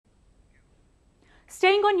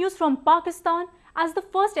Staying on news from Pakistan, as the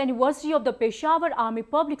first anniversary of the Peshawar Army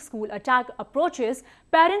Public School attack approaches,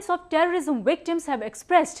 parents of terrorism victims have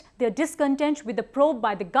expressed their discontent with the probe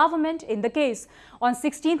by the government in the case. On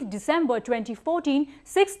 16th December 2014,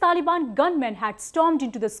 6 Taliban gunmen had stormed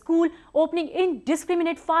into the school, opening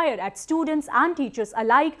indiscriminate fire at students and teachers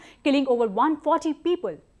alike, killing over 140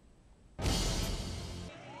 people.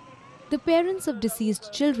 The parents of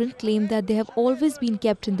deceased children claim that they have always been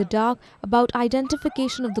kept in the dark about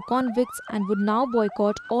identification of the convicts and would now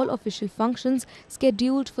boycott all official functions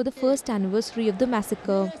scheduled for the first anniversary of the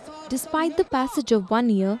massacre. Despite the passage of 1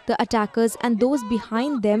 year, the attackers and those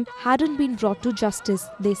behind them hadn't been brought to justice,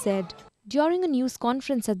 they said. During a news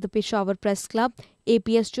conference at the Peshawar Press Club,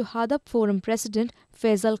 APS Juhadab Forum President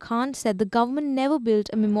Faisal Khan said the government never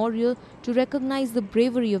built a memorial to recognize the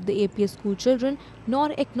bravery of the APS school children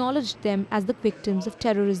nor acknowledged them as the victims of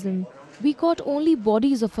terrorism. "We got only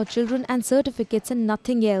bodies of our children and certificates and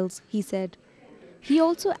nothing else," he said. He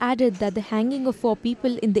also added that the hanging of 4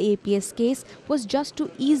 people in the APS case was just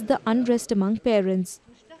to ease the unrest among parents.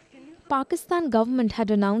 Pakistan government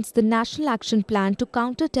had announced the National Action Plan to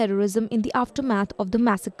counter terrorism in the aftermath of the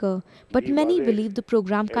massacre, but many believe the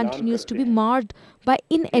program continues to be marred by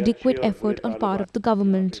inadequate effort on part of the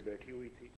government.